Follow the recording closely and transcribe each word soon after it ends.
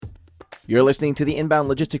You're listening to the Inbound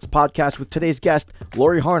Logistics Podcast with today's guest,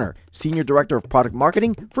 Lori Harner, Senior Director of Product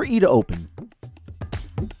Marketing for E2Open.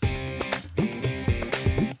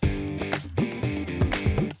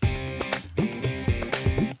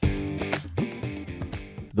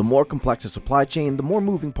 The more complex a supply chain, the more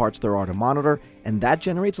moving parts there are to monitor, and that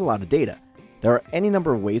generates a lot of data. There are any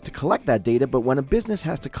number of ways to collect that data, but when a business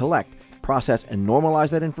has to collect, process, and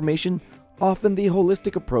normalize that information, often the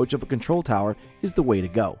holistic approach of a control tower is the way to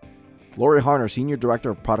go. Lori Harner, Senior Director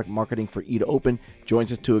of Product Marketing for E2Open,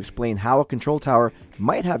 joins us to explain how a control tower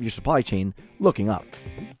might have your supply chain looking up.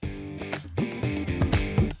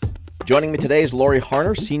 Joining me today is Lori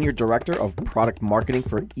Harner, Senior Director of Product Marketing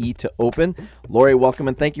for E2Open. Lori, welcome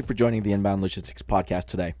and thank you for joining the Inbound Logistics Podcast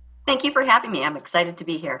today. Thank you for having me. I'm excited to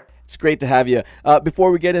be here. It's great to have you.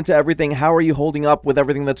 Before we get into everything, how are you holding up with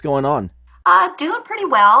everything that's going on? Doing pretty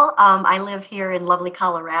well. I live here in lovely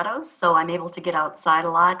Colorado, so I'm able to get outside a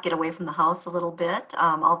lot, get away from the house a little bit,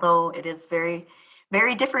 although it is very,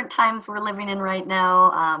 very different times we're living in right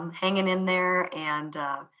now, hanging in there and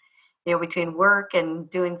between work and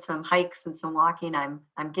doing some hikes and some walking,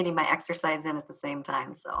 I'm getting my exercise in at the same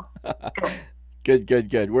time, so it's good.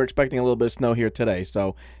 Good. We're expecting a little bit of snow here today,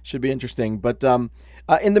 so should be interesting. But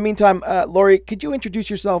in the meantime, Lori, could you introduce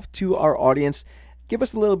yourself to our audience? Give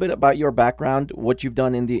us a little bit about your background, what you've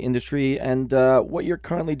done in the industry, and what you're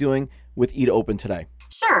currently doing with E2Open today.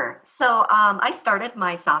 Sure. So I started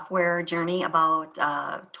my software journey about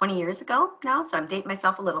 20 years ago now, so I'm dating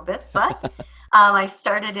myself a little bit, but I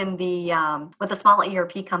started in with a small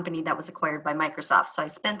ERP company that was acquired by Microsoft. So I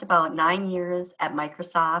spent about 9 years at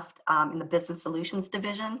Microsoft in the Business Solutions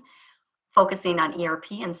division, focusing on ERP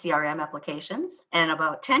and CRM applications. And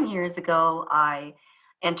about 10 years ago, I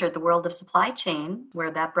entered the world of supply chain,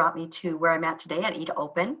 where that brought me to where I'm at today at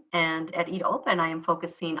E2Open. And at E2Open, I am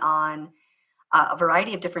focusing on a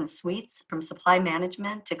variety of different suites, from supply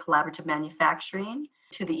management to collaborative manufacturing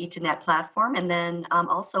to the E2Net platform, and then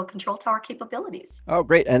also control tower capabilities. Oh,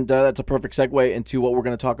 great. And that's a perfect segue into what we're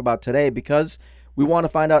going to talk about today, because we want to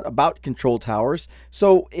find out about control towers.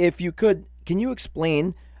 So if you could, can you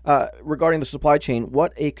explain regarding the supply chain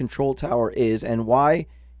what a control tower is and why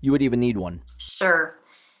you would even need one? Sure.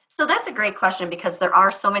 So that's a great question, because there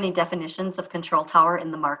are so many definitions of control tower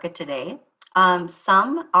in the market today.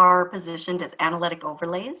 Some are positioned as analytic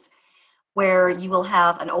overlays, where you will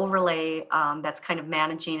have an overlay that's kind of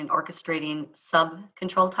managing and orchestrating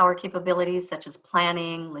sub-control tower capabilities, such as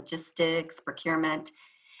planning, logistics, procurement.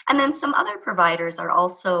 And then some other providers are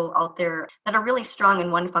also out there that are really strong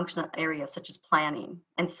in one functional area, such as planning.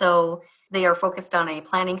 And so they are focused on a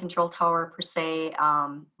planning control tower, per se,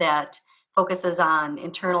 that focuses on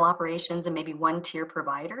internal operations and maybe one-tier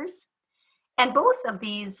providers. And both of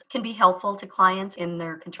these can be helpful to clients in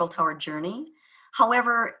their control tower journey.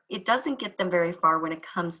 However, it doesn't get them very far when it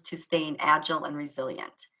comes to staying agile and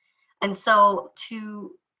resilient. And so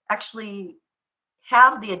to actually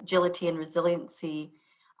have the agility and resiliency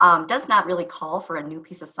does not really call for a new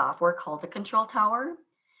piece of software called a control tower,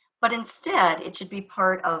 but instead it should be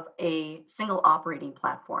part of a single operating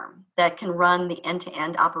platform that can run the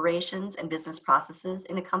end-to-end operations and business processes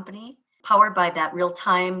in a company, powered by that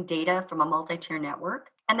real-time data from a multi-tier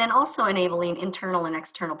network, and then also enabling internal and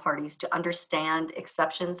external parties to understand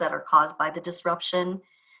exceptions that are caused by the disruption,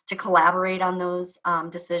 to collaborate on those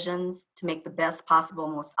decisions, to make the best possible,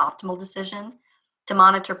 most optimal decision, to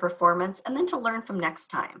monitor performance, and then to learn from next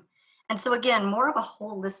time. And so again, more of a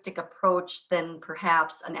holistic approach than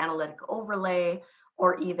perhaps an analytic overlay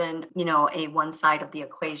or even, a one side of the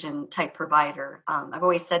equation type provider. I've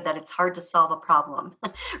always said that it's hard to solve a problem,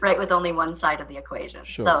 right, with only one side of the equation.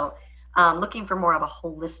 Sure. So looking for more of a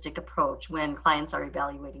holistic approach when clients are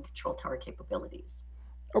evaluating control tower capabilities.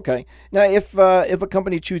 Okay. Now, if a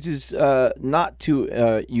company chooses not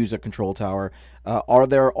to use a control tower, are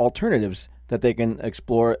there alternatives that they can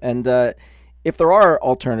explore? And if there are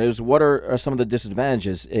alternatives, what are some of the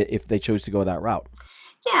disadvantages if they chose to go that route?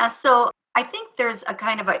 Yeah, so I think there's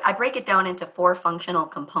I break it down into 4 functional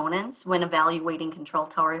components when evaluating control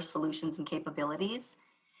tower solutions and capabilities.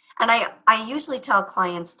 And I usually tell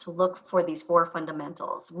clients to look for these 4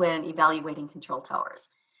 fundamentals when evaluating control towers.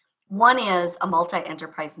 One is a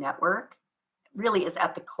multi-enterprise network, really is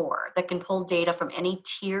at the core, that can pull data from any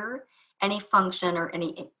tier, any function, or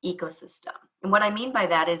any ecosystem. And what I mean by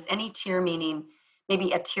that is any tier, meaning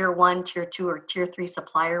maybe a tier 1, tier 2, or tier 3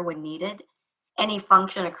 supplier when needed, any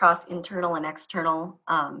function across internal and external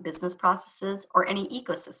business processes, or any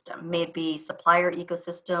ecosystem, may it be supplier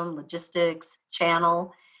ecosystem, logistics,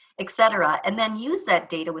 channel, etc., and then use that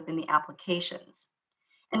data within the applications.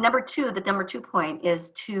 And the number 2 point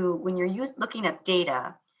is when you're looking at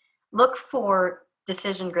data, Look for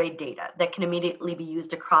decision grade data that can immediately be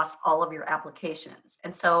used across all of your applications.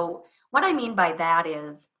 And so what I mean by that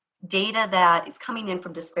is data that is coming in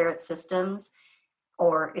from disparate systems,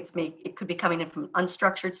 or it could be coming in from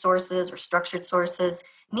unstructured sources or structured sources,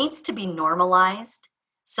 needs to be normalized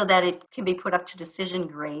so that it can be put up to decision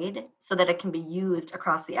grade so that it can be used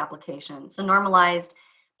across the application. So normalized,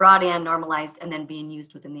 brought in, normalized, and then being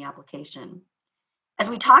used within the application. As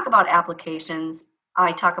we talk about applications,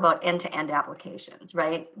 I talk about end-to-end applications,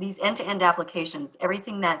 right? These end-to-end applications,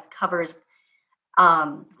 everything that covers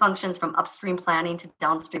functions from upstream planning to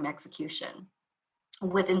downstream execution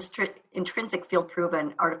with intrinsic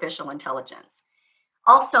field-proven artificial intelligence.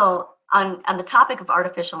 Also, on the topic of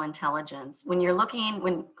artificial intelligence,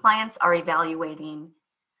 when clients are evaluating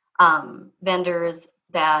vendors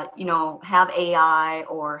that have AI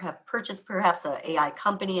or have purchased perhaps an AI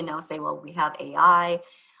company and now say, well, we have AI,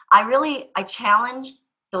 I challenge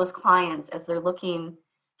those clients as they're looking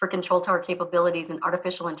for control tower capabilities and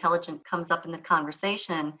artificial intelligence comes up in the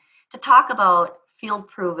conversation to talk about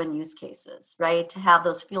field-proven use cases, right? To have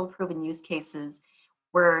those field-proven use cases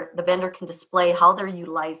where the vendor can display how they're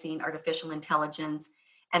utilizing artificial intelligence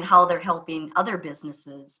and how they're helping other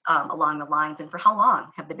businesses along the lines, and for how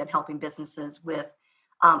long have they been helping businesses with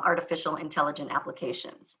artificial intelligent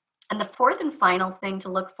applications. And the fourth and final thing to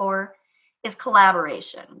look for is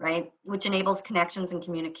collaboration, right? Which enables connections and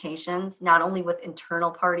communications, not only with internal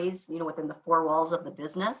parties, within the four walls of the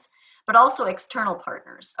business, but also external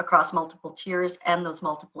partners across multiple tiers and those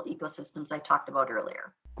multiple ecosystems I talked about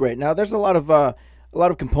earlier. Great. Now, there's a lot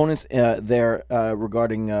of components there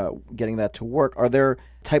regarding getting that to work. Are there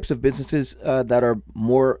types of businesses that are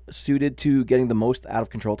more suited to getting the most out of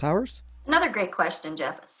control towers? Another great question,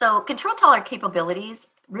 Jeff. So control tower capabilities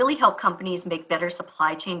really help companies make better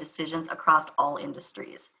supply chain decisions across all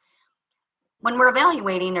industries. When we're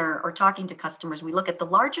evaluating or talking to customers, we look at the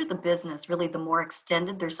larger the business, really the more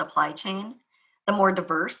extended their supply chain, the more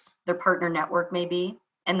diverse their partner network may be,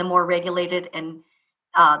 and the more regulated and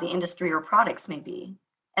the industry or products may be.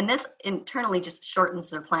 And this internally just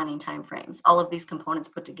shortens their planning timeframes, all of these components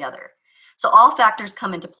put together. So all factors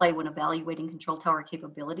come into play when evaluating control tower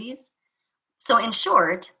capabilities. So in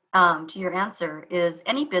short, to your answer, is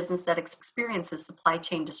any business that experiences supply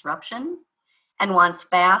chain disruption and wants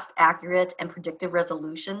fast, accurate, and predictive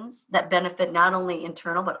resolutions that benefit not only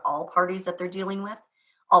internal, but all parties that they're dealing with,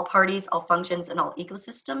 all parties, all functions, and all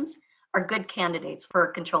ecosystems are good candidates for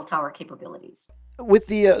control tower capabilities. With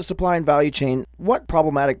the supply and value chain, what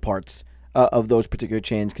problematic parts of those particular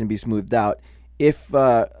chains can be smoothed out if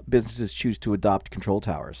businesses choose to adopt control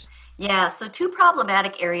towers? Yeah, so two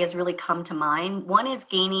problematic areas really come to mind. One is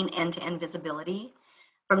gaining end-to-end visibility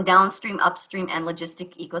from downstream, upstream, and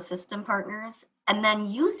logistic ecosystem partners, and then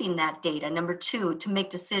using that data, number two, to make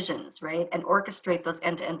decisions, right, and orchestrate those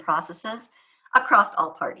end-to-end processes across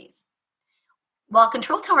all parties. While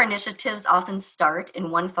control tower initiatives often start in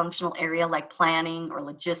one functional area like planning or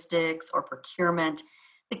logistics or procurement,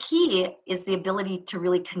 the key is the ability to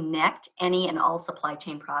really connect any and all supply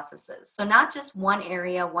chain processes. So not just one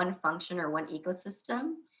area, one function, or one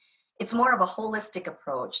ecosystem. It's more of a holistic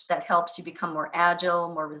approach that helps you become more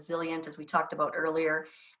agile, more resilient, as we talked about earlier,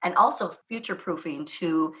 and also future-proofing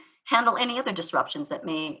to handle any other disruptions that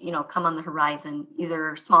may, come on the horizon,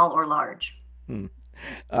 either small or large.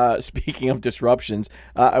 Speaking of disruptions,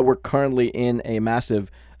 we're currently in a massive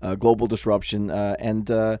global disruption, and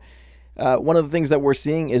one of the things that we're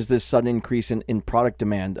seeing is this sudden increase in product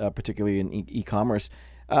demand, particularly in e-commerce.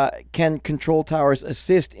 Can control towers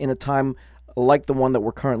assist in a time like the one that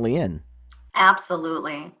we're currently in?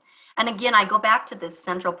 Absolutely. And again, I go back to this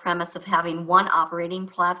central premise of having one operating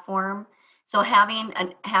platform. So having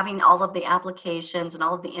all of the applications and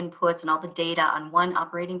all of the inputs and all the data on one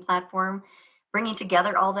operating platform, bringing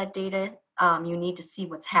together all that data, you need to see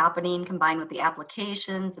what's happening combined with the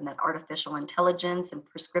applications and that artificial intelligence and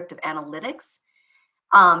prescriptive analytics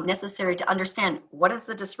necessary to understand what does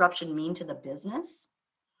the disruption mean to the business,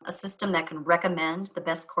 a system that can recommend the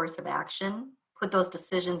best course of action, put those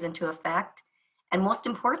decisions into effect, and most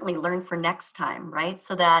importantly, learn for next time, right?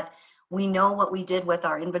 So that we know what we did with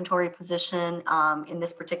our inventory position in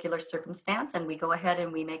this particular circumstance, and we go ahead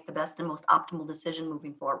and we make the best and most optimal decision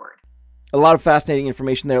moving forward. A lot of fascinating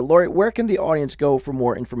information there. Lori, where can the audience go for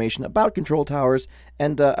more information about control towers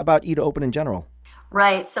and about E2open in general?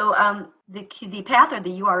 Right. So the path or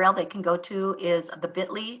the URL they can go to is the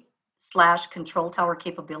bit.ly/control tower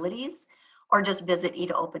capabilities, or just visit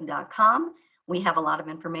e2open.com. we have a lot of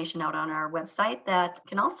information out on our website that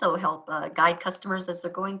can also help guide customers as they're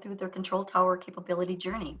going through their control tower capability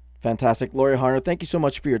journey. Fantastic. Lori Harner, thank you so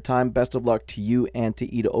much for your time. Best of luck to you and to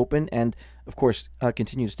EDA Open. And, of course,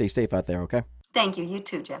 continue to stay safe out there, okay? Thank you. You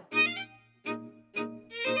too, Jeff.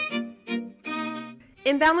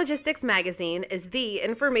 Inbound Logistics Magazine is the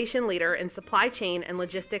information leader in supply chain and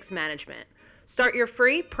logistics management. Start your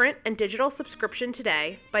free print and digital subscription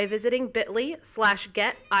today by visiting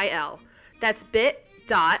bit.ly/getil. That's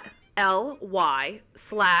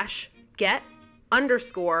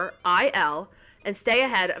bit.ly/get_IL and stay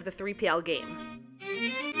ahead of the 3PL game.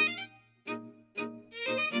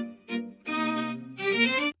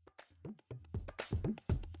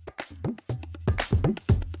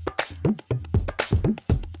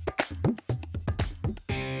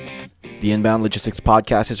 The Inbound Logistics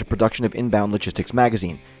Podcast is a production of Inbound Logistics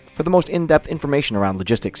Magazine. For the most in-depth information around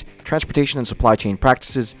logistics, transportation, and supply chain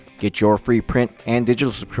practices, get your free print and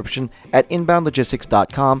digital subscription at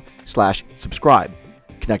inboundlogistics.com/subscribe.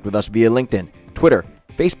 Connect with us via LinkedIn, Twitter,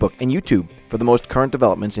 Facebook, and YouTube for the most current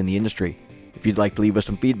developments in the industry. If you'd like to leave us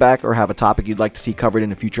some feedback or have a topic you'd like to see covered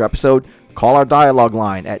in a future episode, call our dialogue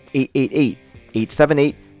line at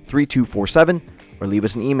 888-878-3247 or leave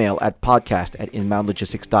us an email at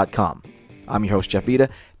podcast@inboundlogistics.com. I'm your host, Jeff Vita.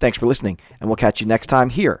 Thanks for listening, and we'll catch you next time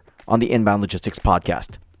here on the Inbound Logistics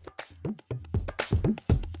Podcast.